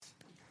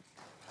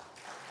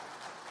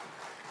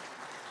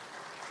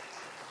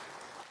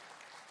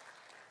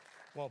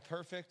Well,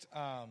 perfect.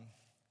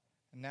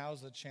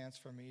 Now's a chance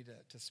for me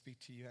to speak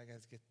to you. I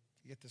guys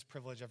get this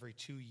privilege every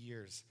 2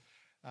 years.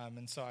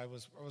 And so I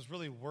was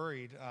really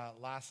worried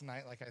last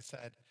night. Like I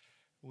said,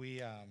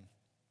 we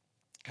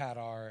had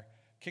our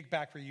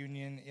kickback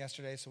reunion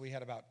yesterday, so we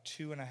had about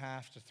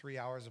 2.5 to 3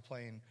 hours of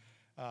playing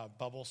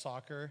bubble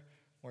soccer,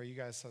 where you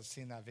guys have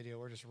seen that video.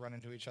 We're just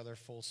running to each other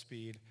full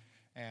speed,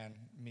 and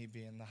me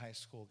being the high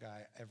school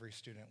guy, every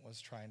student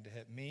was trying to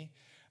hit me.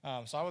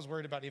 So I was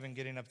worried about even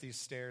getting up these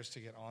stairs to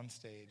get on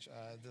stage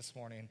this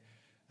morning.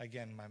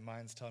 Again, my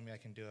mind's telling me I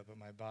can do it, but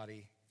my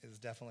body is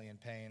definitely in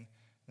pain.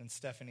 And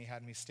Stephanie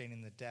had me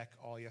staining the deck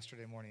all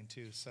yesterday morning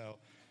too. So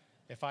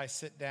if I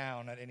sit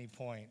down at any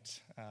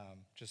point,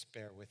 just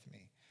bear with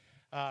me.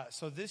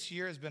 So this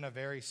year has been a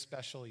very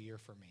special year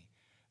for me.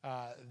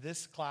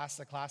 This class,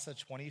 the class of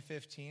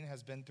 2015,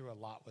 has been through a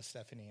lot with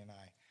Stephanie and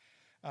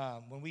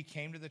I. When we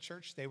came to the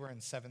church, they were in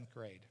 7th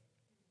grade.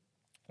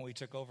 When we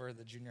took over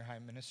the junior high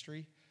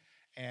ministry,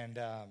 and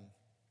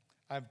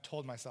I've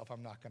told myself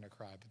I'm not going to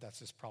cry, but that's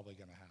just probably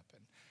going to happen.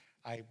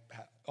 I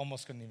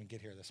almost couldn't even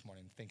get here this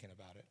morning thinking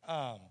about it.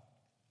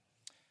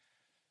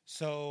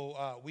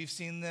 So we've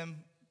seen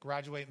them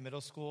graduate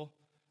middle school.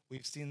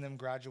 We've seen them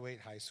graduate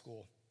high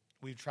school.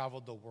 We've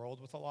traveled the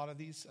world with a lot of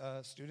these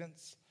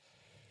students.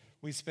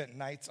 We spent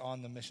nights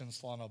on the Mission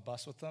Solano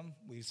bus with them.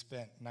 We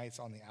spent nights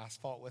on the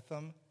asphalt with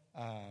them.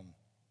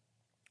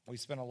 We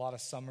spent a lot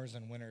of summers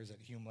and winters at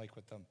Hume Lake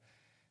with them,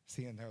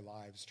 seeing their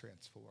lives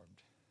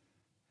transformed.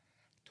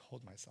 I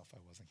told myself I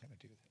wasn't going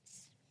to do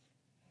this.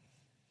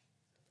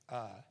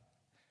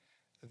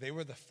 They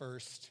were the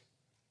first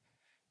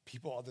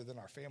people other than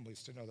our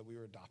families to know that we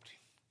were adopting,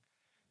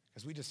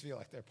 because we just feel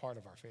like they're part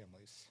of our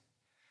families.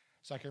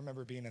 So I can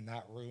remember being in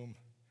that room,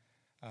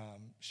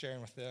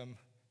 sharing with them.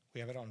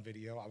 We have it on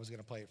video. I was going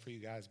to play it for you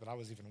guys, but I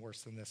was even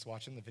worse than this,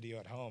 watching the video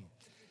at home.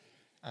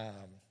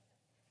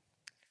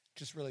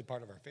 Just really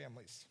part of our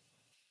families.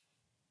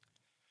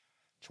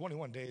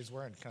 21 days,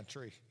 we're in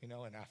country, in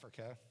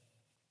Africa.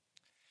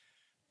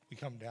 We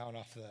come down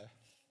off the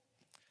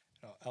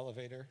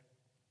elevator,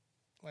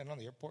 land on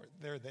the airport.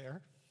 They're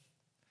there.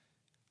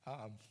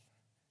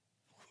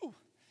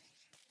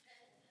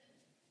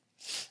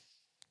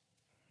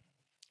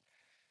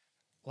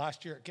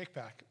 Last year at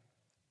Kickback,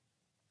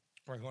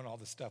 we're going all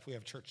this stuff. We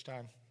have church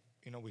time.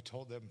 We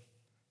told them.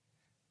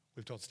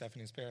 We've told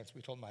Stephanie's parents.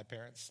 We told my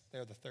parents.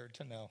 They're the third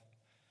to know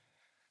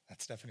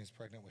that Stephanie's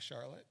pregnant with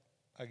Charlotte.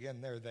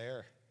 Again, they're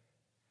there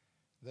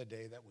the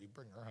day that we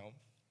bring her home.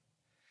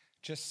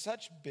 Just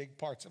such big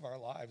parts of our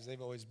lives.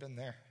 They've always been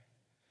there.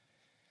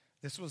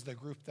 This was the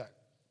group that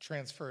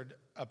transferred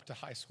up to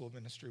high school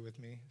ministry with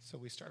me. So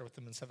we started with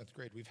them in 7th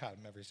grade. We've had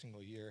them every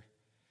single year.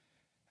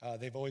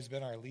 They've always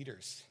been our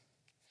leaders.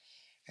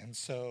 And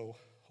so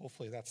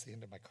hopefully that's the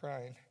end of my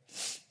crying.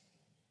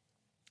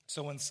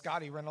 So when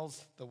Scotty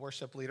Reynolds, the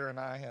worship leader, and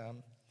I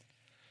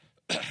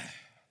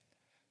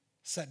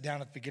sat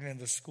down at the beginning of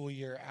the school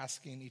year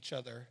asking each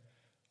other,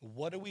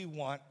 what do we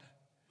want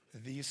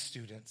these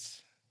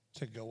students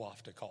to go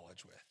off to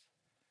college with?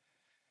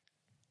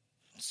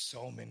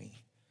 So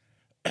many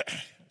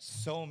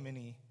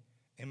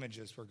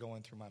images were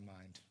going through my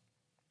mind.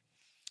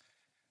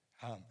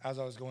 As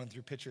I was going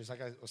through pictures,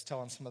 like I was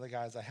telling some of the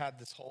guys, I had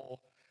this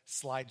whole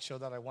slideshow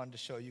that I wanted to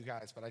show you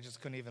guys, but I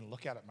just couldn't even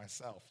look at it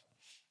myself.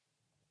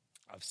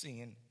 Of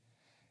seeing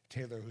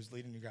Taylor, who's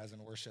leading you guys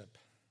in worship,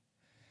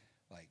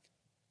 like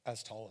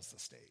as tall as the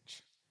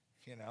stage,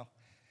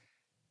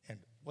 And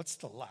what's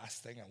the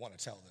last thing I want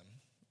to tell them?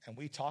 And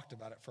we talked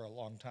about it for a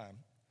long time.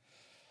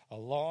 A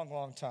long,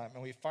 long time.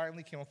 And we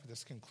finally came up with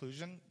this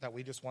conclusion that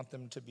we just want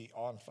them to be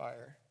on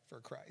fire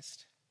for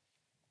Christ.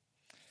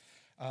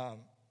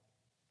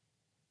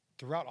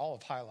 Throughout all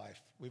of High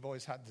Life, we've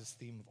always had this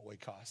theme of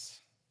oikos.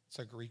 It's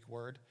a Greek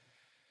word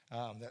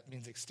that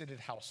means extended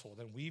household.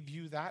 And we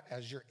view that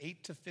as your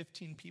 8 to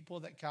 15 people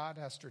that God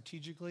has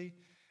strategically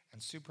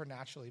and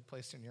supernaturally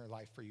placed in your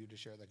life for you to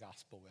share the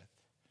gospel with.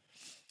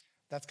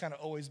 That's kind of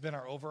always been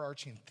our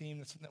overarching theme.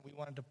 That's something that we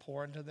wanted to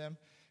pour into them.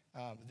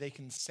 They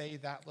can say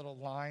that little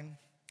line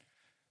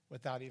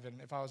without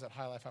even, if I was at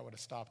High Life, I would have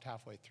stopped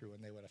halfway through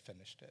and they would have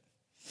finished it.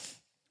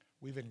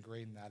 We've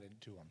ingrained that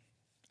into them.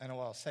 And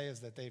what I'll say is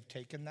that they've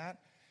taken that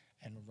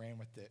and ran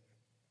with it.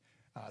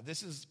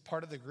 This is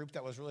part of the group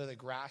that was really the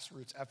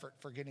grassroots effort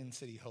for getting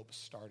City Hope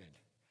started.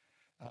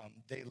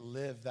 They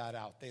live that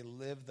out. They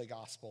live the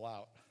gospel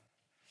out.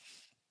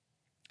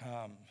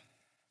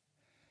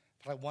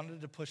 But I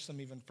wanted to push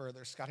them even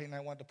further. Scotty and I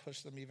wanted to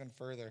push them even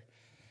further.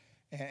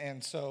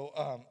 And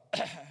so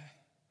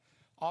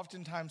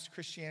oftentimes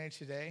Christianity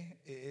today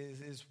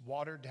is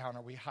watered down,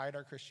 or we hide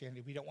our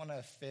Christianity. We don't want to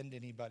offend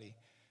anybody.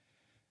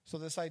 So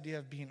this idea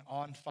of being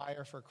on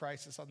fire for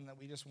Christ is something that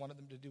we just wanted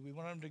them to do. We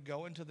wanted them to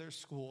go into their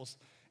schools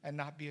and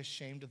not be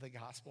ashamed of the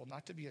gospel,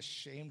 not to be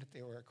ashamed that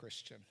they were a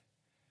Christian,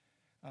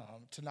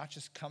 to not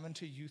just come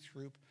into youth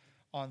group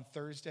on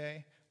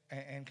Thursday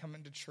and come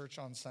into church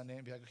on Sunday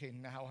and be like, okay,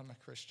 now I'm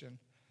a Christian.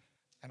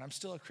 And I'm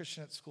still a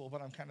Christian at school,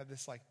 but I'm kind of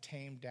this like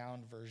tamed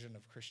down version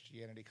of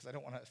Christianity because I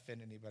don't want to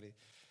offend anybody.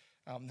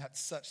 That's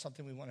such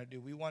something we want to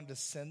do. We wanted to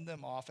send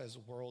them off as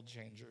world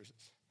changers.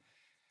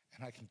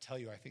 And I can tell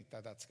you, I think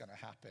that that's going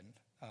to happen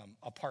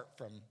apart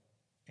from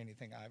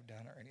anything I've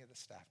done or any of the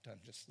staff done,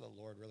 just the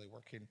Lord really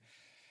working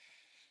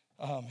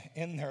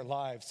in their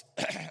lives.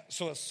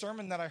 So a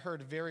sermon that I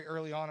heard very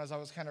early on as I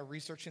was kind of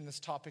researching this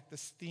topic,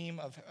 this theme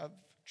of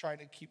trying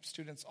to keep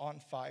students on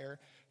fire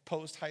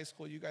post-high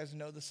school. You guys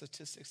know the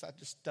statistics. That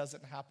just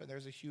doesn't happen.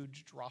 There's a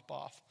huge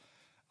drop-off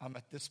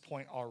at this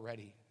point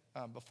already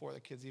before the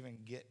kids even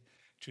get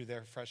to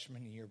their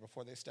freshman year,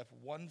 before they step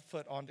one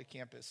foot onto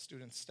campus.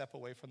 Students step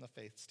away from the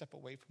faith, step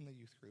away from the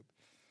youth group.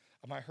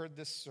 I heard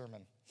this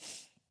sermon,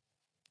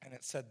 and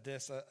it said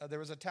this. There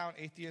was a town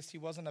atheist. He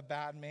wasn't a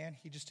bad man.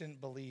 He just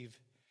didn't believe.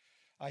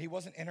 He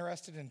wasn't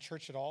interested in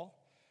church at all.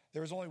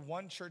 There was only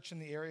one church in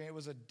the area. It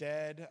was a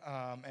dead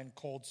and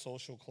cold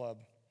social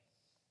club.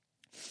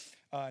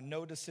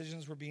 No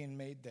decisions were being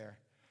made there.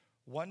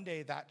 One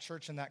day, that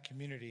church and that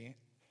community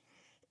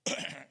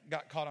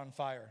got caught on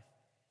fire.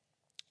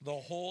 The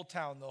whole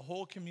town, the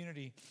whole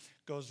community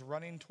goes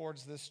running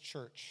towards this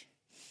church,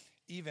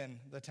 even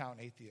the town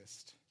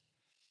atheist.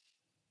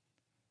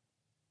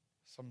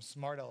 Some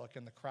smart aleck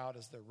in the crowd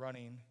as they're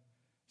running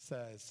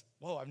says,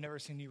 "Whoa, I've never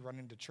seen you run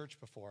into church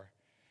before."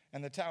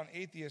 And the town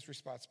atheist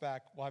responds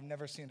back, "Well, I've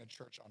never seen a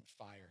church on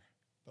fire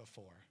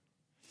before."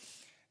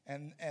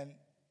 And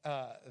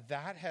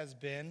that has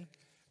been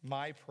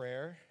my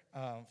prayer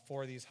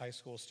for these high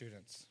school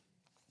students,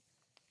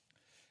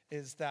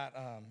 is that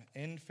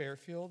in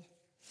Fairfield,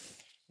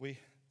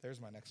 there's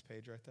my next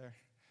page right there.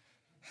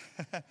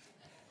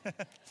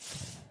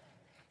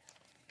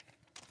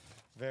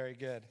 Very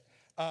good.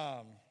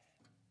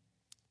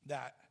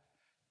 That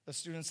the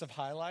students of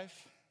High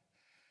Life,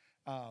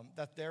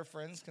 that their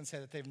friends can say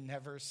that they've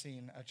never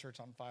seen a church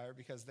on fire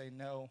because they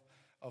know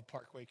of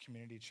Parkway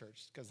Community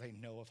Church, because they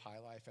know of High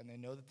Life, and they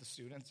know that the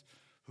students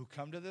who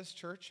come to this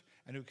church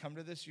and who come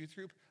to this youth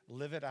group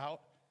live it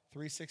out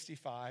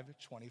 365,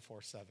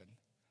 24/7.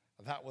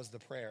 That was the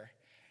prayer.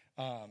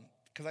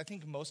 Because I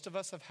think most of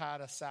us have had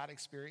a sad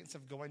experience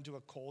of going to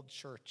a cold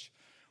church.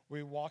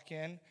 We walk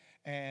in,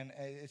 and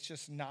it's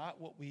just not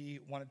what we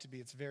want it to be.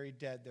 It's very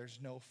dead. There's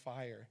no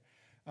fire.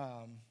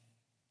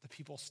 The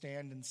people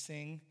stand and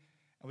sing,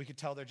 and we could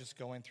tell they're just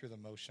going through the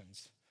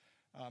motions.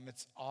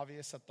 It's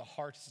obvious that the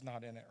heart is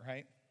not in it,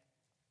 right?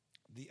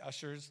 The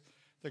ushers,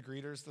 the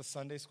greeters, the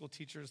Sunday school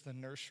teachers, the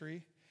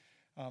nursery,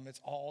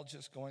 it's all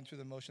just going through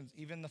the motions.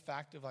 Even the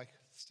fact of like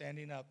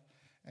standing up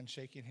and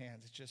shaking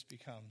hands, it just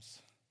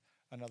becomes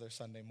another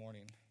Sunday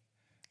morning.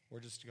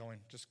 We're just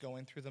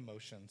going through the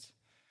motions.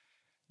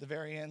 The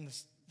very end,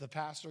 the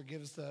pastor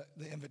gives the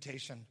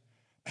invitation.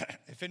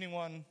 If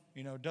anyone,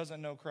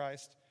 doesn't know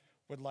Christ,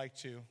 would like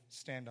to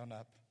stand on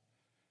up.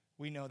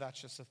 We know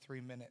that's just a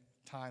 3-minute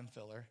time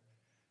filler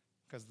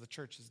because the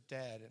church is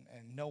dead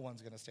and no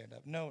one's going to stand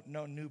up.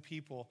 No new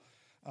people,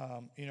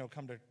 come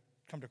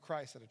to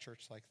Christ at a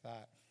church like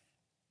that.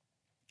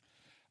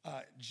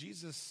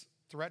 Jesus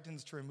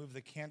threatens to remove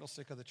the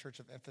candlestick of the church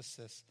of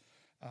Ephesus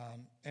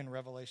in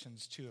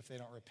Revelations 2 if they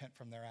don't repent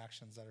from their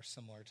actions that are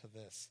similar to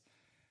this.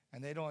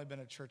 And they'd only been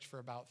a church for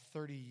about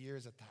 30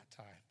 years at that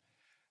time.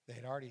 They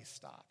had already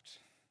stopped.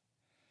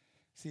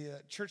 See,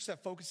 a church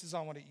that focuses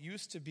on what it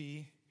used to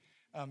be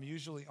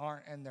usually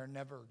aren't, and they're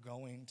never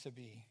going to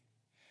be.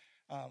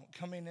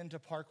 Coming into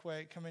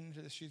Parkway, coming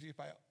into the youth group,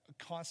 I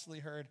constantly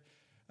heard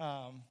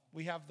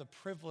we have the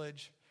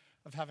privilege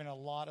of having a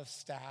lot of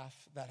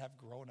staff that have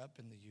grown up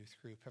in the youth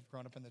group, have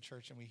grown up in the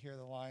church, and we hear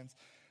the lines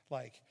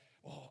like,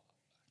 "Oh,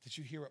 did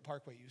you hear what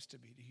Parkway used to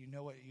be? Do you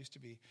know what it used to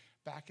be?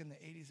 Back in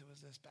the 80s, it was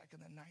this. Back in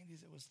the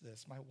 90s, it was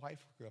this. My wife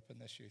grew up in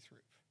this youth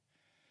group."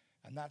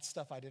 And that's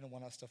stuff I didn't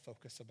want us to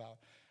focus about.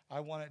 I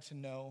wanted to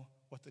know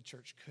what the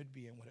church could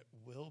be and what it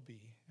will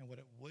be and what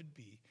it would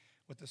be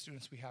with the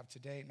students we have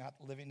today, not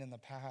living in the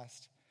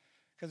past.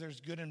 Because there's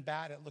good and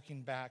bad at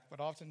looking back, but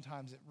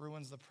oftentimes it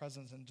ruins the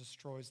present and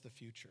destroys the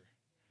future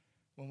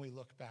when we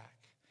look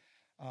back.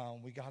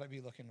 We got to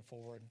be looking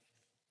forward.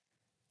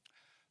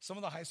 Some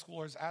of the high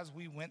schoolers, as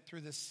we went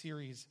through this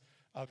series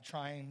of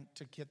trying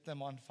to get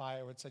them on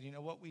fire, would say, "You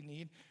know what we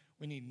need?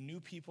 We need new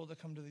people to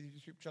come to the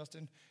youth group,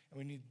 Justin, and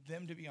we need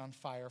them to be on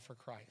fire for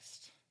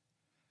Christ.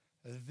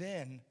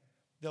 Then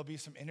there'll be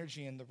some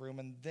energy in the room,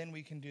 and then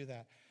we can do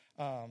that."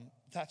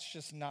 That's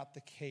just not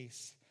the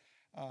case.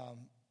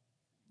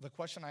 The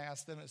question I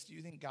ask them is, do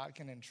you think God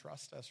can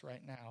entrust us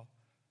right now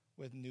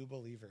with new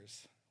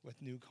believers,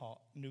 with new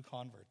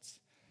converts?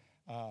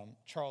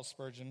 Charles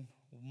Spurgeon,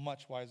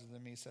 much wiser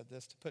than me, said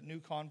this: to put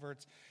new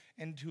converts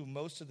into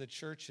most of the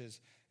churches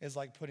is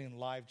like putting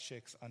live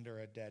chicks under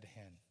a dead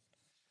hen.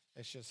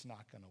 It's just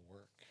not going to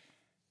work.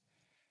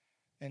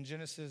 In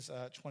Genesis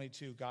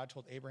 22, God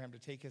told Abraham to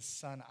take his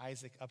son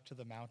Isaac up to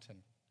the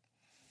mountain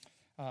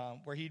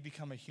where he'd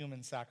become a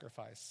human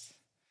sacrifice.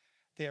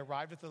 They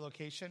arrived at the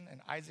location,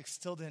 and Isaac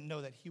still didn't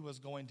know that he was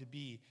going to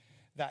be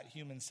that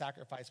human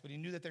sacrifice, but he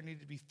knew that there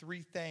needed to be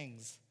 3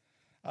 things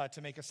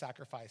to make a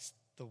sacrifice: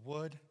 the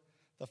wood,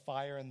 the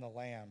fire, and the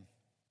lamb.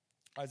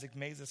 Isaac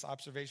makes this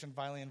observation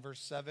finally in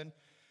verse 7.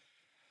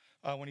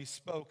 when he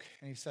spoke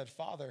and he said,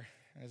 Father,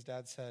 and his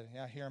dad said,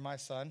 yeah, here am I,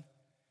 son.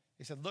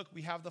 He said, look,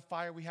 we have the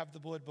fire, we have the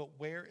wood, but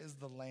where is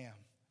the lamb?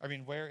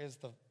 Where is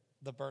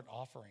the burnt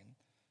offering?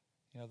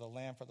 The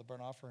lamb for the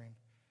burnt offering.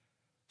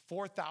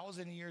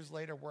 4,000 years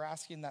later, we're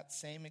asking that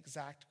same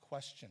exact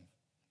question.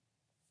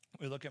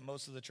 We look at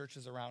most of the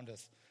churches around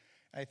us.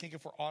 And I think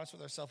if we're honest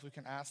with ourselves, we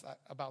can ask that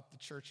about the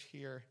church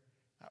here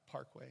at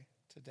Parkway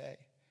today.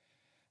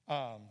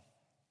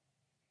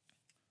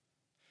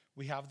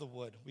 We have the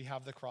wood. We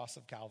have the cross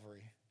of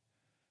Calvary.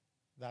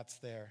 That's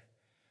there.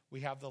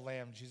 We have the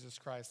Lamb, Jesus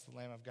Christ, the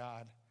Lamb of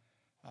God.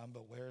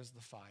 But where is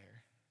the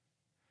fire?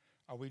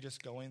 Are we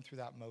just going through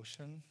that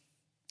motion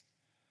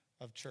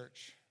of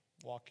church,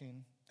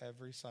 walking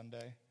every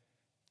Sunday,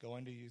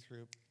 going to youth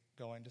group,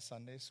 going to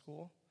Sunday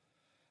school?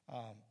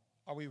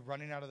 Are we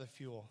running out of the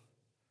fuel?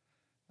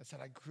 I said,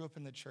 I grew up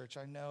in the church.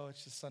 I know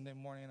it's just Sunday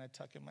morning, and I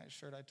tuck in my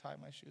shirt, I tie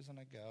my shoes, and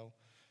I go.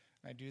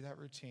 And I do that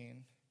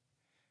routine,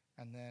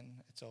 and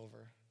then it's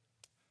over.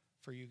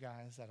 For you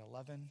guys at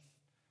 11,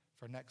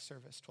 for next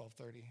service,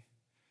 12:30.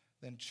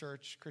 Then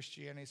church,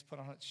 Christianity is put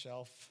on its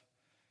shelf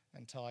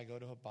until I go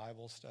to a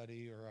Bible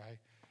study or I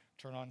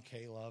turn on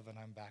K-Love and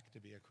I'm back to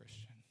be a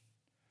Christian.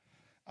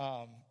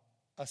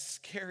 A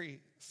scary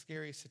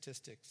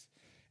statistics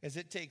is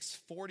it takes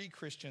 40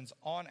 Christians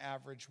on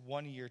average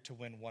 1 year to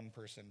win one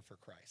person for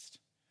Christ.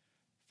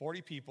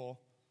 40 people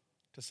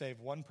to save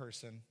one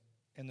person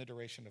in the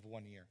duration of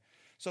 1 year.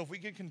 So if we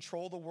could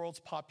control the world's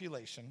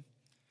population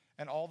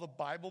and all the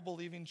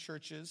Bible-believing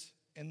churches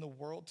in the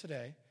world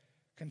today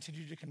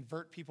continue to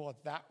convert people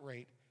at that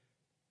rate,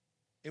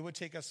 it would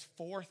take us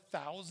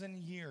 4,000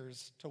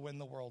 years to win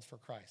the world for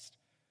Christ.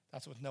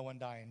 That's with no one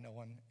dying, no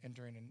one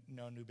entering, and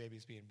no new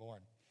babies being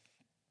born.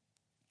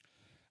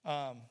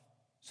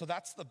 So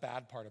that's the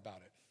bad part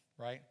about it,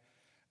 right?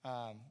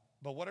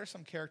 But what are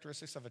some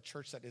characteristics of a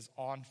church that is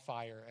on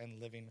fire and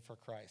living for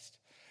Christ?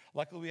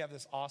 Luckily, we have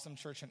this awesome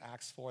church in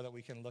Acts 4 that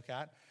we can look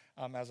at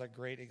as a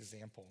great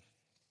example.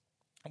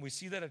 And we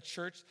see that a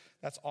church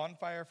that's on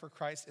fire for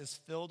Christ is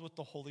filled with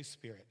the Holy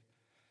Spirit.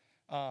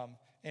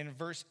 In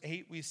verse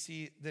 8, we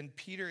see, then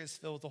Peter is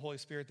filled with the Holy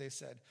Spirit, they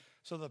said.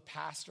 So the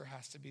pastor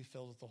has to be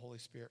filled with the Holy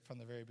Spirit from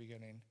the very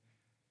beginning.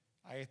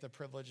 I get the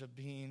privilege of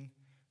being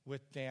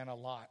with Dan a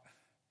lot.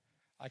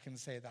 I can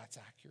say that's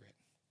accurate.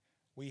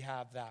 We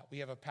have that. We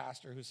have a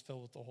pastor who's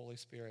filled with the Holy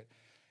Spirit.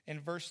 In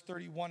verse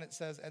 31, it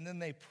says, and then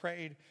they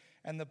prayed,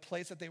 and the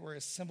place that they were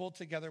assembled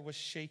together was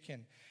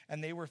shaken,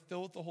 and they were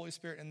filled with the Holy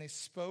Spirit, and they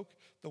spoke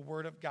the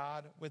word of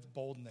God with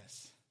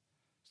boldness.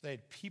 So they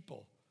had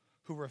people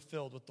who were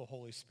filled with the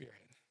Holy Spirit.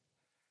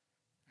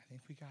 I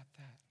think we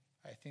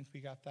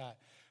got that.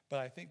 But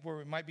I think where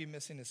we might be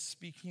missing is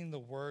speaking the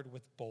word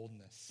with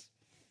boldness.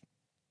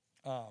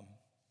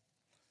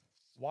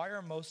 Why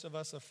are most of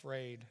us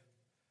afraid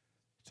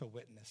to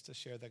witness, to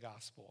share the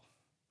gospel?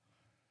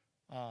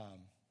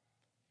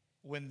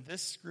 When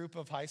this group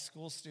of high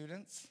school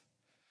students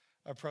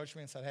approached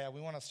me and said, hey,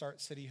 we want to start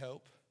City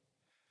Hope,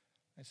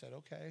 I said,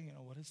 okay,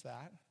 what is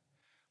that?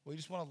 We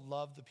just want to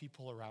love the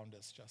people around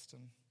us,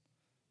 Justin.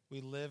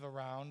 We live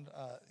around,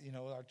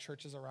 our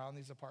churches around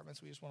these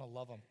apartments. We just want to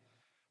love them.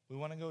 We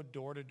want to go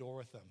door to door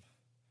with them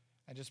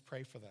and just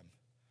pray for them.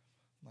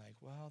 I'm like,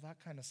 well, that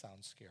kind of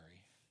sounds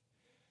scary.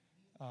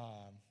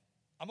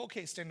 I'm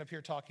okay standing up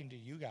here talking to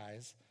you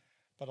guys,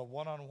 but a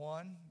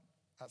one-on-one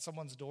at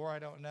someone's door I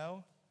don't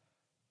know,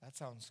 that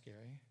sounds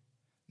scary.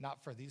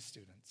 Not for these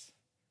students.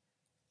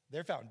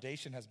 Their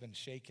foundation has been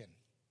shaken.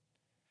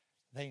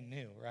 They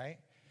knew, right?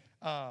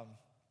 But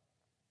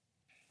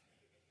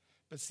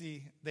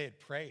see, they had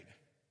prayed.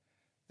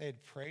 They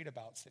had prayed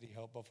about City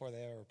Hope before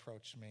they ever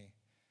approached me.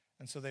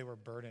 And so they were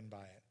burdened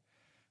by it.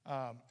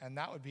 And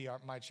that would be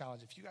my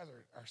challenge. If you guys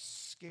are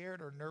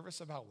scared or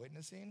nervous about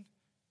witnessing,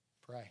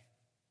 pray.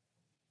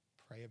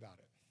 Pray about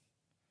it.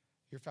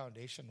 Your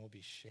foundation will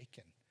be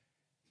shaken.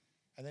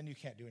 And then you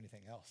can't do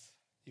anything else.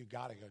 You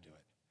got to go do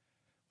it.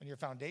 When your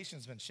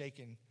foundation's been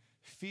shaken,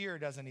 fear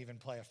doesn't even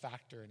play a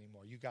factor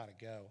anymore. You got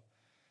to go.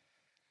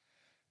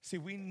 See,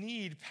 we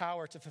need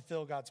power to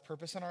fulfill God's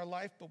purpose in our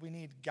life, but we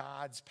need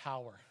God's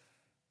power.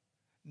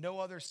 No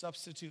other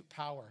substitute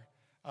power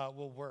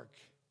will work.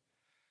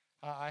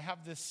 I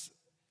have this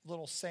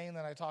little saying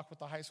that I talk with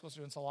the high school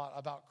students a lot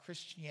about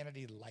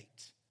Christianity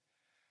light.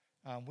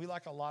 We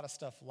like a lot of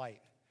stuff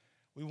light.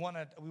 We want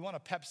a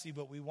Pepsi,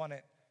 but we want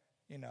it,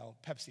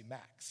 Pepsi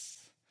Max.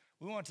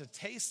 We want it to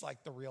taste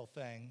like the real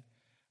thing,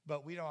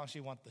 but we don't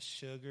actually want the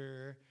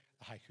sugar,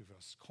 the high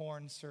fructose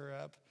corn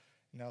syrup.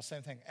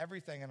 Same thing.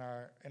 Everything in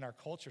our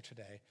culture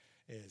today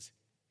is,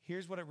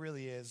 here's what it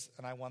really is,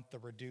 and I want the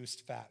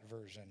reduced fat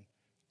version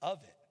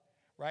of it,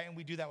 right? And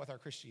we do that with our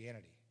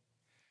Christianity,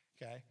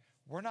 okay?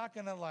 We're not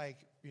going to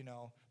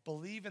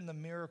believe in the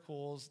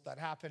miracles that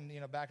happened,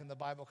 back in the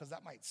Bible, because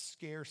that might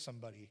scare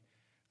somebody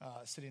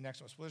sitting next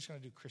to us. We're just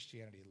going to do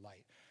Christianity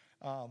light.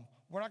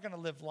 We're not going to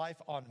live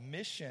life on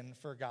mission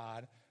for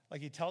God,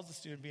 like he tells the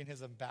student being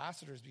his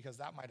ambassadors, because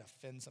that might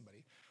offend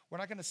somebody. We're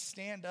not going to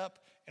stand up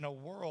in a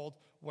world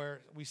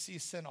where we see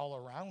sin all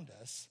around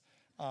us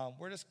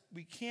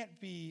We can't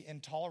be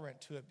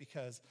intolerant to it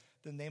because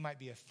then they might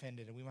be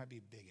offended and we might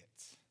be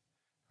bigots,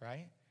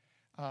 right?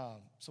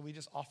 So we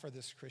just offer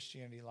this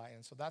Christianity light.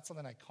 And so that's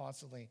something I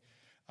constantly,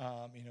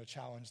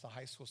 challenge the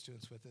high school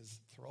students with is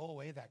throw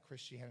away that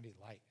Christianity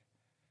light.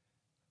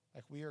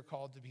 Like we are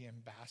called to be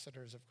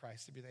ambassadors of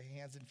Christ, to be the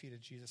hands and feet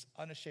of Jesus,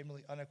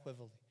 unashamedly,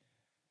 unequivocally.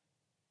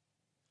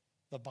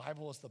 The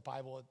Bible is the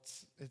Bible.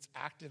 It's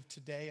active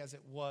today as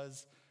it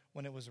was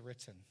when it was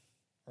written,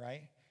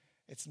 right?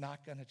 It's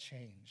not going to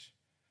change.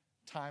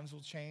 Times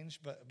will change,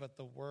 but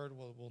the word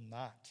will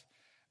not.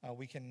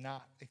 We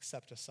cannot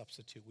accept a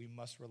substitute. We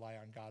must rely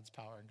on God's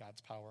power and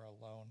God's power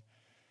alone.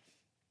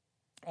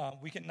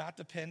 We cannot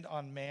depend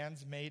on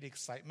man's made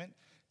excitement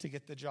to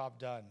get the job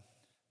done.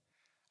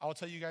 I will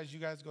tell you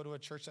guys go to a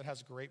church that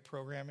has great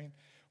programming.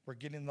 We're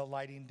getting the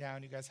lighting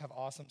down. You guys have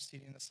awesome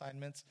seating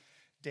assignments.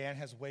 Dan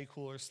has way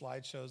cooler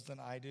slideshows than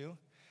I do.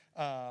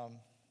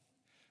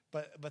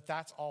 But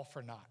that's all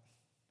for naught.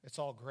 It's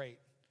all great,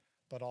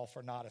 but all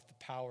for naught if the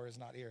power is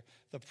not here.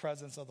 The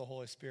presence of the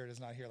Holy Spirit is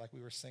not here like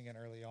we were singing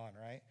early on,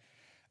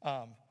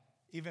 right?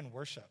 Even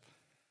worship.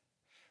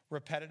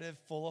 Repetitive,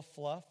 full of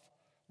fluff,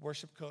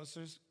 worship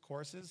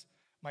courses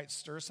might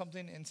stir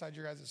something inside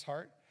your guys'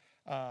 heart,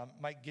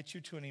 might get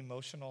you to an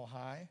emotional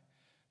high,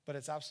 but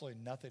it's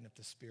absolutely nothing if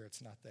the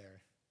Spirit's not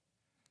there.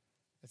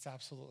 It's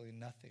absolutely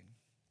nothing.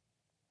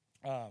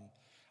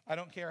 I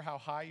don't care how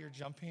high you're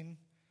jumping,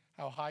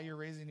 how high you're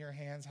raising your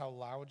hands, how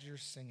loud you're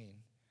singing,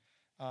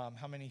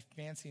 how many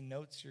fancy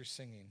notes you're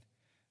singing.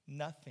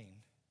 Nothing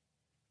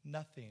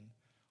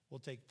will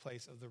take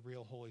place of the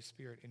real Holy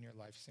Spirit in your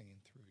life singing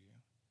through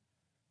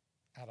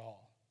you at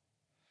all.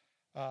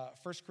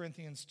 1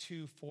 Corinthians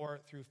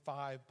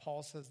 2:4-5,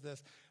 Paul says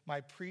this,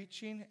 "My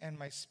preaching and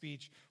my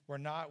speech were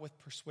not with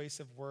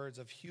persuasive words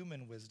of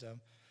human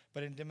wisdom,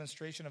 but in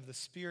demonstration of the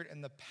Spirit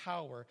and the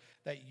power,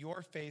 that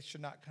your faith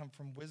should not come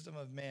from wisdom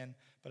of men,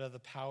 but of the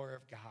power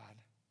of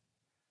God."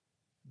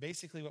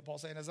 Basically what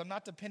Paul's saying is I'm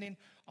not depending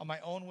on my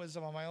own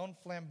wisdom, on my own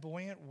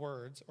flamboyant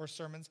words or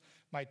sermons,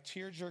 my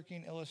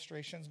tear-jerking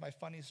illustrations, my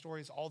funny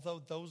stories, although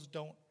those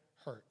don't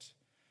hurt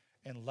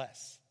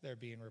unless they're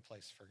being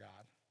replaced for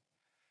God.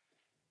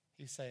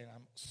 He's saying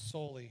I'm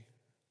solely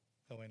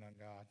going on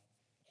God.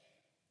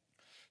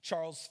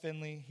 Charles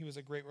Finley, he was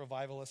a great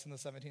revivalist in the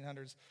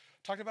 1700s,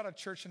 talked about a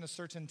church in a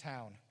certain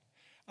town.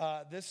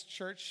 This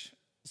church's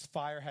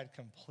fire had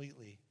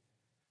completely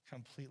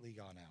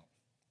gone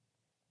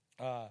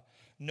out.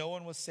 No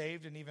one was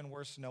saved, and even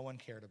worse, no one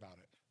cared about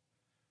it.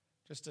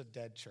 Just a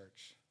dead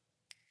church.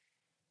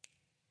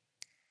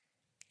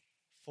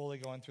 Fully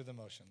going through the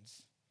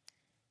motions.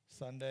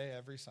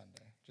 Every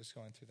Sunday, just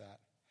going through that.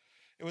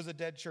 It was a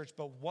dead church,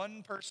 but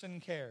one person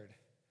cared.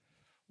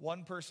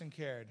 One person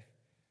cared.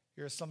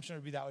 Your assumption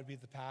would be that would be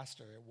the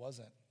pastor. It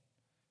wasn't.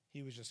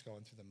 He was just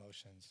going through the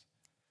motions.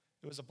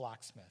 It was a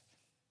blacksmith.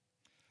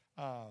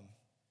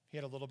 He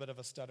had a little bit of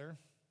a stutter.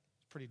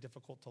 Pretty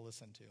difficult to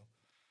listen to.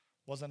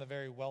 Wasn't a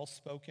very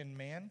well-spoken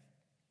man,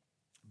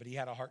 but he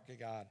had a heart to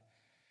God.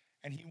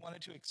 And he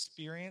wanted to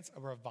experience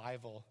a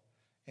revival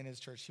in his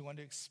church. He wanted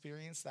to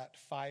experience that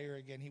fire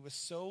again. He was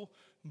so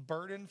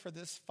burdened for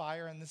this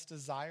fire and this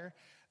desire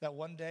that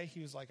one day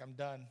he was like, I'm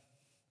done.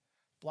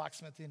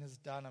 Blacksmithing is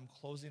done. I'm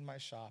closing my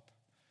shop.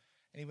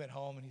 And he went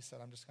home and he said,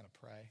 I'm just going to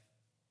pray.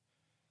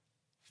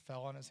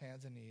 Fell on his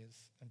hands and knees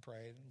and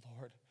prayed,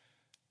 Lord,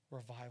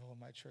 revival in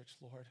my church,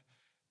 Lord.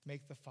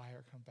 Make the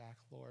fire come back,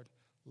 Lord.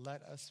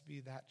 Let us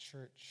be that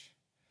church.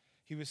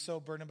 He was so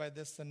burdened by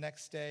this. The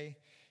next day,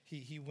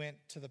 he went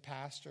to the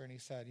pastor and he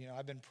said,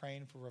 I've been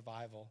praying for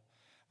revival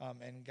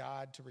and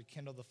God to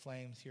rekindle the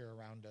flames here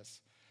around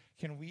us.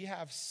 Can we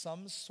have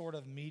some sort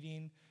of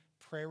meeting,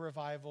 prayer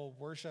revival,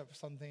 worship,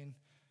 something,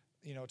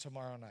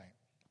 tomorrow night?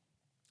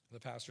 The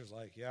pastor's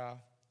like, yeah,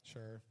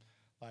 sure.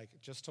 Like,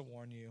 just to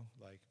warn you,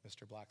 like,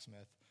 Mr.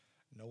 Blacksmith,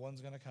 no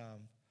one's going to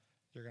come.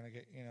 You're going to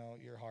get,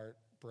 your heart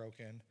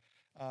broken.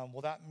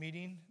 Well, that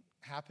meeting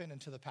happened,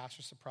 and to the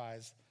pastor's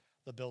surprise,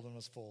 the building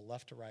was full,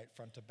 left to right,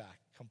 front to back,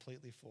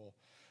 completely full.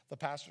 The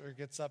pastor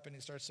gets up and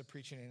he starts to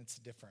preaching, and it's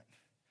different.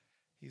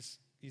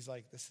 He's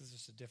like, this is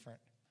just a different,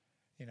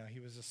 he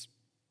was just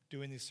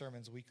doing these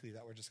sermons weekly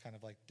that were just kind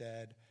of like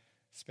dead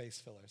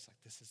space fillers. Like,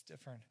 this is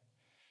different.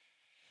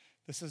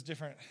 This is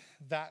different.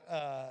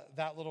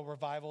 That little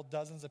revival,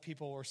 dozens of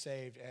people were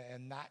saved,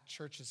 and that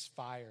church's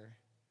fire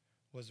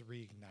was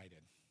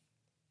reignited.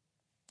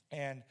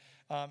 And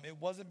it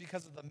wasn't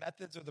because of the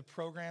methods or the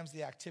programs,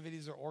 the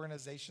activities or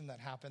organization that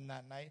happened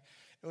that night.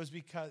 It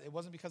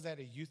wasn't because they had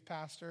a youth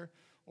pastor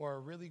or a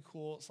really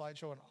cool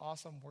slideshow, an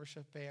awesome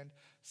worship band,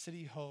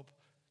 City Hope,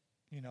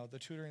 the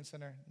tutoring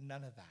center,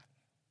 none of that.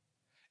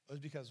 It was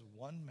because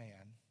one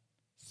man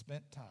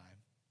spent time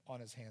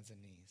on his hands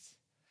and knees.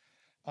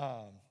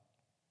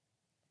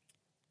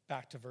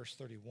 Back to verse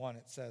 31,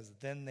 it says,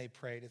 then they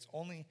prayed. It's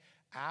only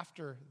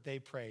after they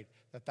prayed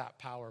that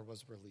power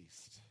was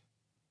released.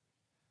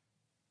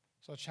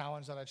 So a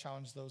challenge that I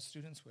challenge those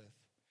students with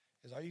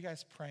is, are you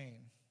guys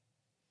praying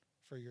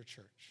for your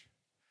church?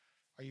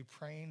 Are you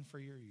praying for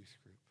your youth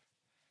group?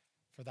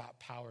 for that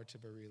power to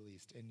be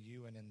released in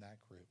you and in that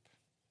group.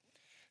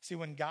 See,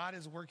 when God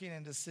is working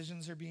and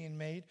decisions are being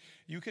made,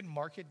 you can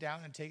mark it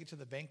down and take it to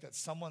the bank that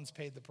someone's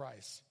paid the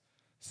price.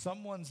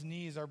 Someone's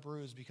knees are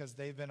bruised because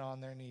they've been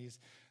on their knees.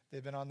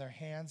 They've been on their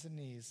hands and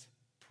knees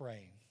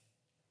praying.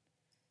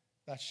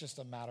 That's just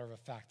a matter of a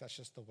fact. That's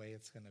just the way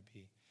it's going to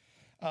be.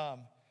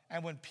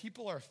 And when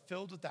people are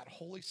filled with that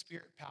Holy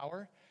Spirit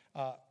power,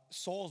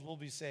 souls will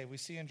be saved. We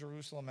see in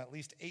Jerusalem at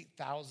least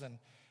 8,000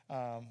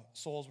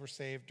 souls were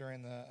saved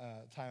during the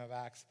time of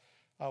Acts.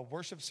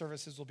 Worship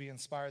services will be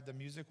inspired. The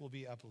music will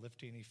be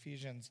uplifting.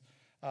 Ephesians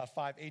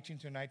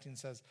 5:18-19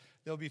 says,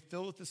 they'll be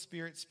filled with the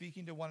Spirit,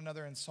 speaking to one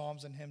another in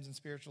psalms and hymns and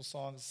spiritual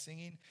songs,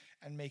 singing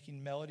and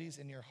making melodies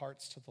in your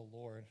hearts to the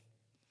Lord.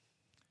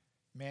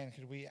 Man,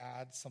 could we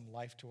add some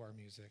life to our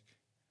music?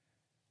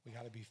 We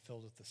got to be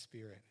filled with the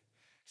Spirit.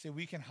 See,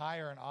 we can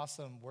hire an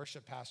awesome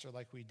worship pastor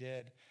like we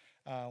did.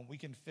 We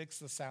can fix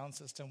the sound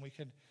system. We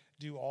could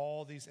do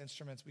all these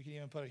instruments. We can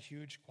even put a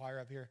huge choir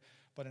up here.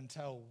 But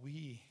until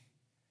we,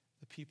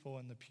 the people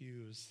in the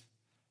pews,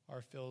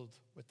 are filled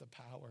with the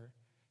power,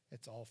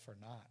 it's all for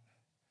naught,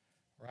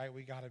 right?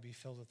 We got to be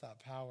filled with that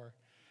power.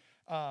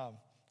 And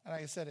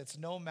like I said, it's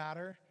no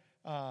matter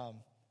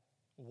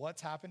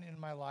what's happening in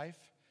my life.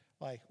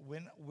 Like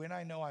when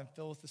I know I'm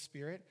filled with the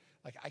Spirit,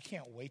 like I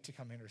can't wait to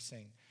come here to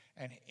sing.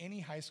 And any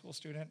high school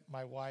student,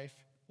 my wife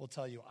will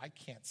tell you, I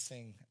can't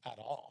sing at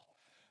all.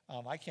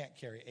 I can't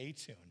carry a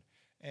tune.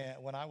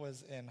 And when I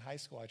was in high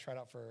school, I tried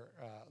out for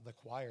the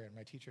choir, and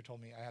my teacher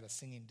told me I had a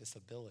singing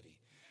disability,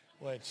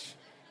 which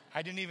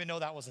I didn't even know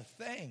that was a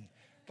thing.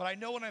 But I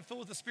know when I'm filled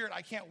with the Spirit,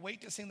 I can't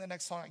wait to sing the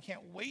next song. I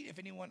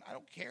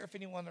don't care if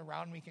anyone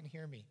around me can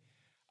hear me.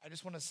 I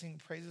just want to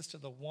sing praises to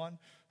the one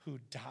who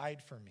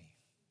died for me.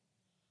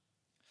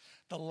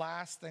 The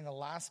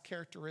last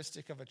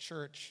characteristic of a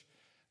church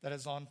that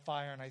is on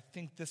fire, and I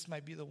think this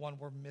might be the one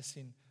we're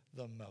missing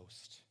the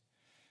most,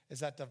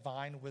 is that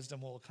divine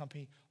wisdom will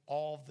accompany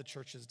all of the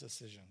church's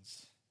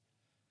decisions.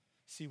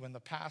 See, when the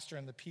pastor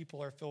and the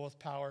people are filled with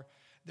power,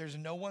 there's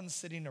no one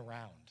sitting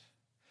around.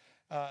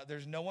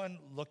 There's no one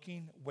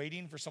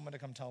waiting for someone to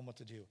come tell them what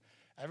to do.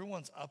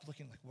 Everyone's up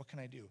looking like, what can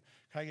I do?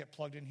 Can I get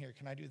plugged in here?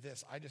 Can I do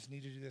this? I just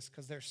need to do this,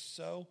 because they're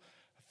so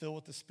filled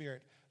with the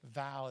Spirit.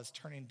 Val is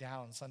turning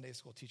down Sunday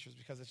school teachers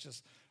because it's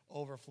just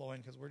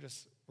overflowing, because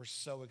we're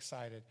so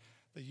excited.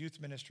 The youth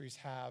ministries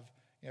have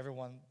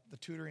everyone. The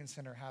tutoring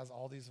center has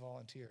all these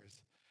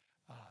volunteers.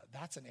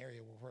 That's an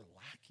area where we're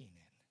lacking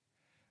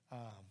in.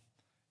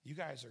 You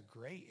guys are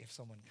great if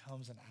someone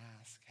comes and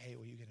asks, hey,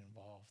 will you get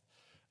involved?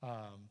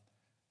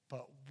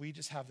 But we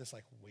just have this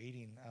like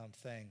waiting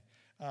thing.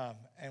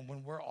 And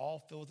when we're all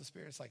filled with the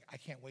Spirit, it's like, I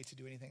can't wait to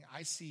do anything.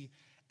 I see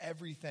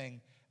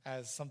everything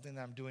as something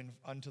that I'm doing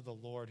unto the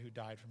Lord who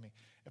died for me.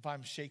 If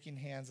I'm shaking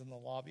hands in the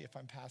lobby, if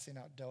I'm passing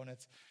out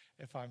donuts,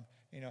 if I'm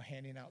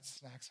handing out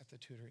snacks at the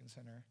tutoring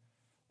center,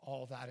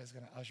 all that is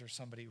going to usher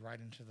somebody right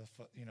into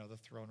the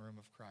throne room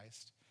of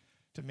Christ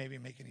to maybe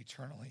make it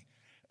eternally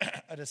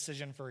a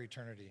decision for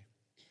eternity.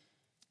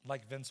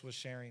 Like Vince was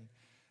sharing,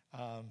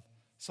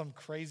 some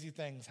crazy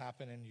things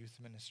happen in youth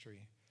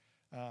ministry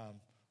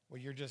where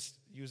you're just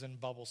using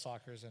bubble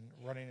sockers and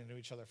running into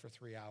each other for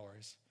 3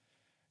 hours.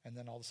 And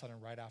then all of a sudden,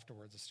 right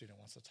afterwards, a student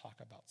wants to talk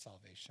about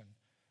salvation.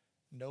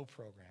 No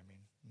programming,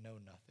 no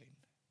nothing.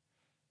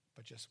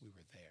 But just we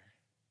were there,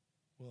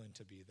 willing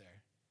to be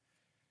there.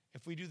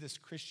 If we do this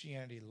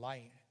Christianity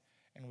light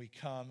and we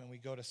come and we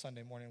go to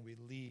Sunday morning, we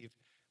leave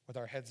with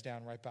our heads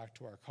down right back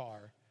to our car,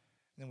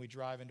 and then we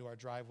drive into our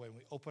driveway and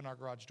we open our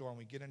garage door and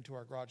we get into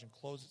our garage and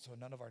close it so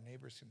none of our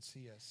neighbors can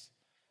see us,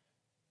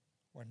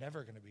 we're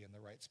never going to be in the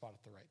right spot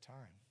at the right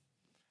time.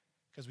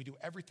 Because we do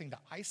everything to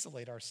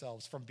isolate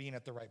ourselves from being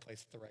at the right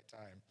place at the right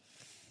time.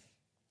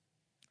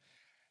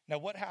 Now,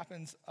 what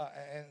happens,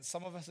 and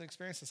some of us have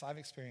experienced this, I've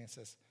experienced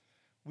this,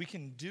 we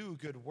can do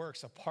good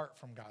works apart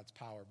from God's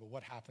power, but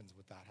what happens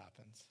when that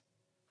happens?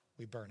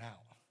 We burn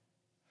out.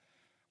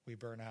 We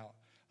burn out.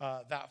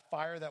 That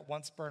fire that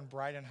once burned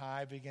bright and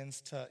high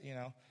begins to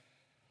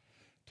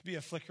be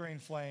a flickering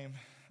flame,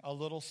 a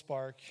little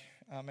spark,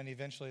 and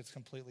eventually it's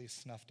completely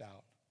snuffed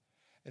out.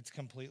 It's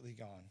completely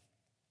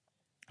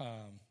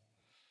gone.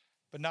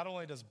 But not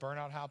only does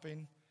burnout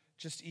happen,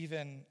 just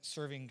even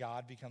serving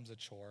God becomes a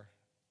chore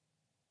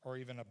or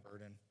even a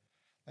burden.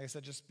 Like I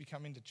said, just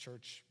coming to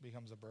church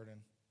becomes a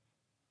burden.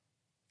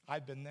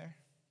 I've been there.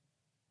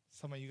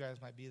 Some of you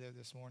guys might be there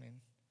this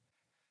morning.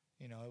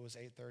 It was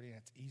 8:30 and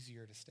it's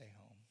easier to stay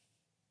home.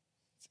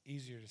 It's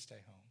easier to stay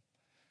home.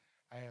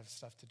 I have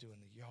stuff to do in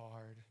the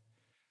yard,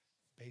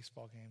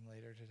 baseball game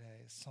later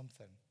today,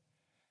 something.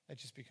 It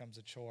just becomes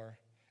a chore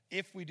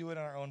if we do it in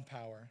our own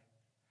power.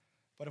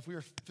 But if we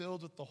are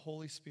filled with the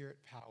Holy Spirit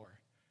power,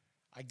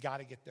 I got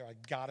to get there. I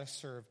got to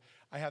serve.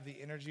 I have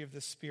the energy of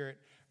the Spirit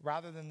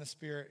rather than the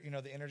Spirit,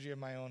 the energy of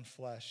my own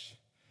flesh.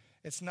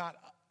 It's not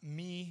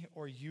me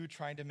or you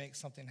trying to make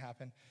something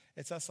happen.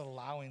 It's us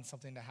allowing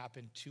something to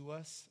happen to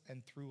us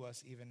and through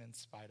us, even in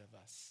spite of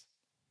us.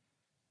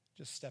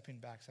 Just stepping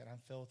back, saying,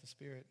 I'm filled with the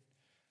Spirit.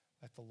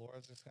 That the Lord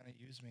is just going to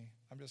use me.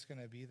 I'm just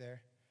going to be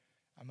there.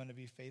 I'm going to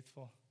be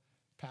faithful.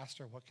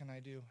 Pastor, what can I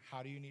do?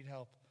 How do you need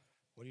help?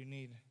 What do you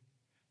need?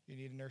 You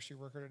need a nursery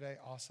worker today?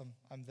 Awesome.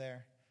 I'm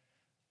there.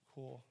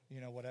 Cool.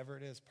 Whatever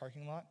it is,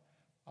 parking lot?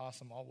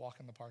 Awesome. I'll walk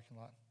in the parking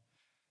lot.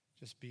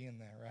 Just being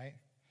there, right?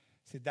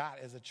 See, that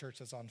is a church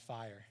that's on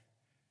fire,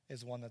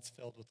 is one that's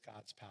filled with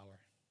God's power.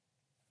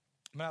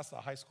 I'm going to ask the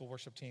high school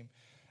worship team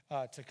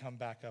to come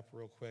back up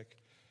real quick,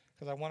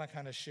 because I want to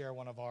kind of share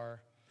one of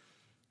our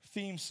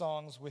theme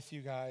songs with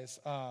you guys.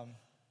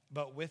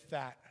 But with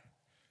that,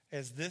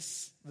 is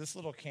this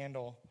little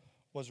candle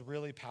was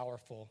really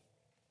powerful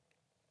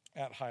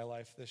at High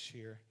Life this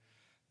year.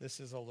 This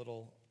is a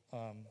little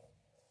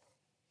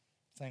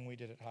thing we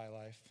did at High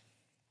Life.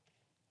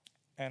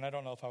 And I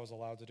don't know if I was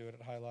allowed to do it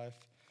at High Life.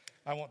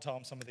 I won't tell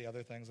them some of the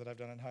other things that I've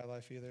done at High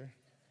Life either,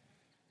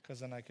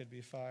 because then I could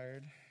be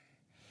fired.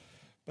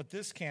 But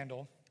this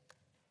candle,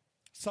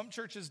 some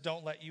churches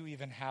don't let you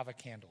even have a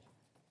candle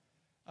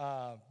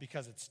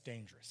because it's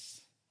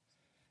dangerous.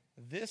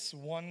 This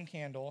one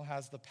candle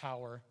has the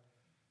power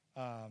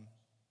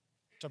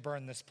to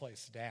burn this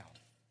place down.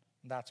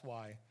 That's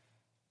why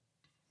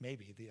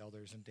maybe the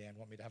elders and Dan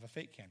want me to have a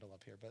fake candle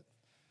up here, but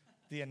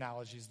the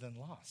analogy's then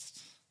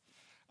lost.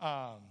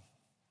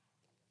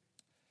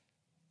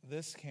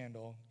 This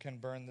candle can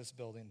burn this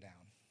building down.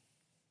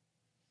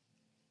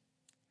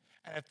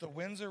 And if the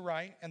winds are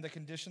right and the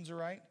conditions are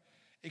right,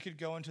 it could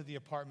go into the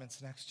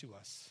apartments next to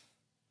us,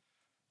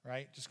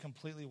 right? Just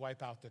completely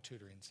wipe out the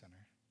tutoring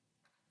center.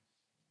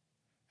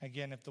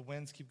 Again, if the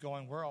winds keep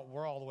going, we're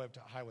all the way up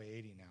to Highway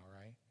 80 now,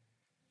 right?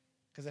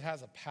 Because it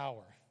has a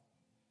power.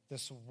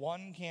 This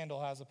one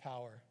candle has a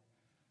power.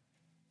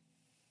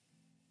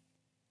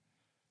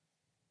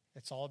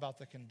 It's all about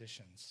the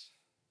conditions.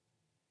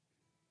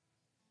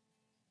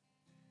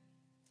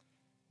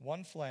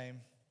 One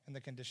flame and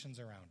the conditions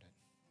around it.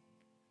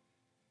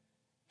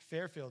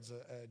 Fairfield's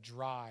a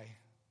dry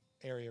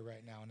area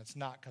right now, and it's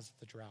not because of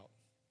the drought.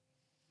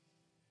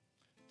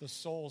 The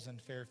souls in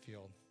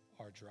Fairfield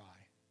are dry.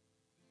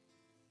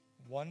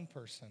 One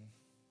person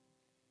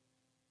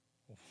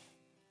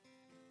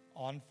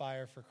on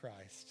fire for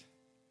Christ,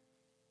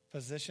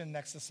 positioned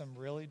next to some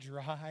really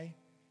dry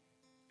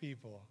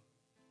people,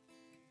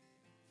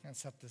 and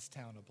set this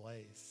town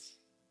ablaze.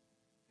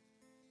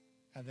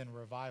 And then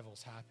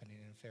revival's happening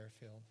in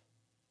Fairfield.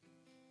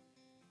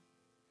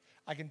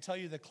 I can tell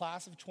you the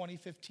class of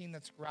 2015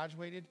 that's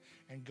graduated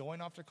and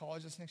going off to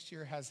college this next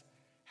year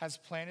has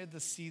planted the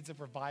seeds of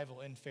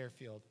revival in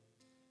Fairfield.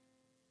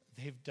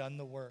 They've done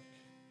the work.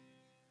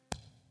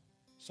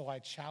 So I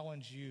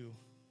challenge you,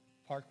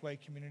 Parkway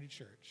Community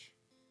Church,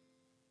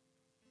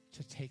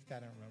 to take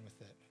that and run with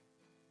it.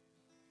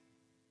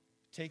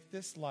 Take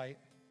this light,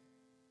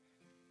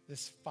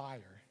 this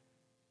fire,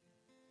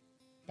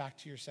 back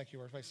to your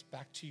secular workplace,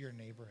 back to your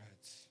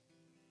neighborhoods.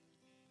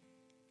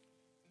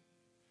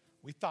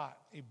 We thought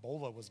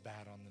Ebola was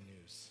bad on the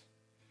news.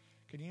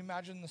 Can you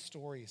imagine the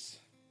stories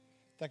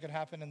that could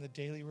happen in the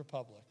Daily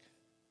Republic?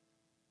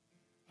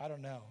 I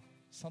don't know.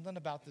 Something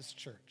about this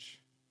church.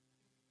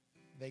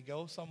 They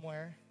go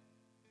somewhere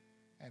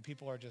and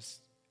people are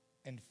just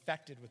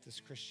infected with this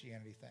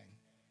Christianity thing.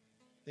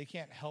 They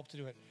can't help to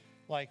do it.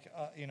 Like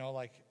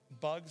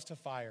bugs to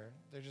fire.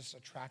 They're just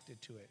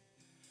attracted to it.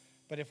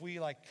 But if we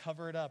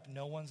cover it up,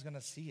 no one's going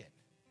to see it,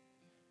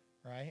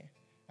 right?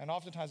 And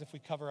oftentimes if we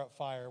cover up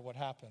fire, what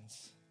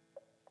happens?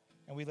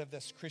 And we live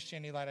this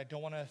Christianity light. I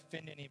don't want to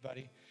offend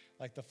anybody.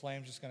 The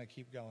flame's just going to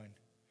keep going.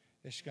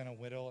 It's just going to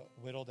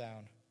whittle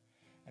down.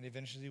 And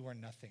eventually we're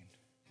nothing,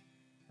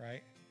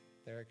 right?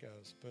 There it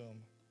goes,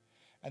 boom.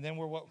 And then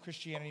we're what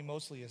Christianity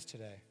mostly is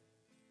today.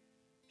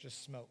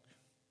 Just smoke,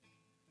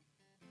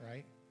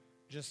 right?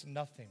 Just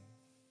nothing.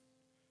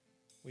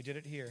 We did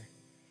it here.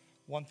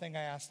 One thing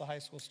I asked the high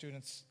school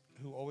students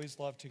who always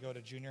love to go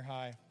to junior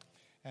high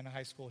and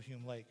high school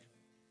Hume Lake,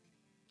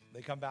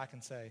 they come back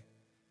and say,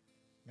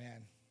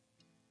 man,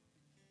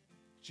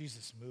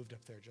 Jesus moved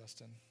up there,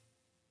 Justin.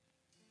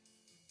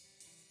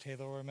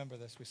 Taylor will remember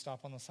this. We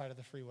stop on the side of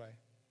the freeway.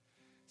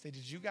 Say,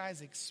 did you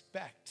guys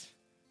expect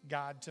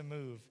God to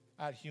move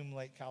at Hume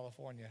Lake,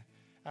 California,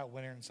 at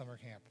winter and summer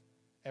camp?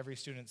 Every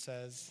student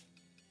says,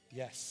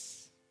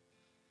 yes.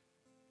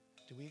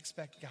 Do we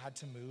expect God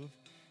to move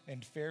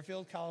in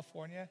Fairfield,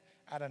 California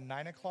at a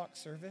 9 o'clock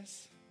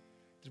service?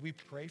 Did we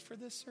pray for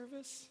this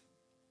service?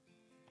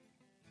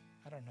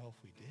 I don't know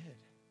if we did,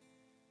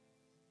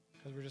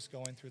 because we're just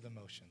going through the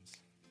motions.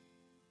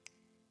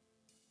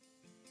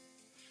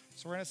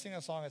 So we're going to sing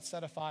a song that's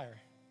Set Afire.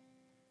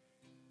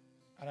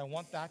 And I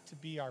want that to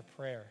be our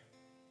prayer,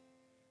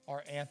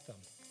 our anthem.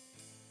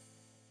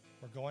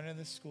 We're going into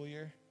this school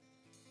year.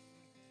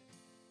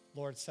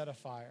 Lord, set a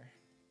fire.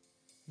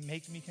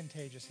 Make me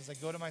contagious. As I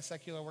go to my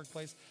secular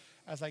workplace,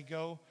 as I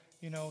go,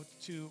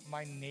 to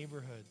my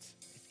neighborhoods.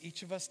 If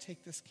each of us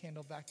take this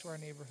candle back to our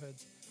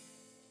neighborhoods,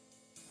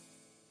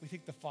 we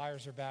think the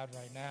fires are bad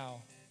right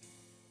now.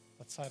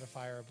 Let's light a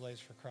fire ablaze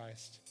for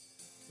Christ.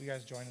 Will you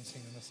guys join in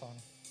singing the song?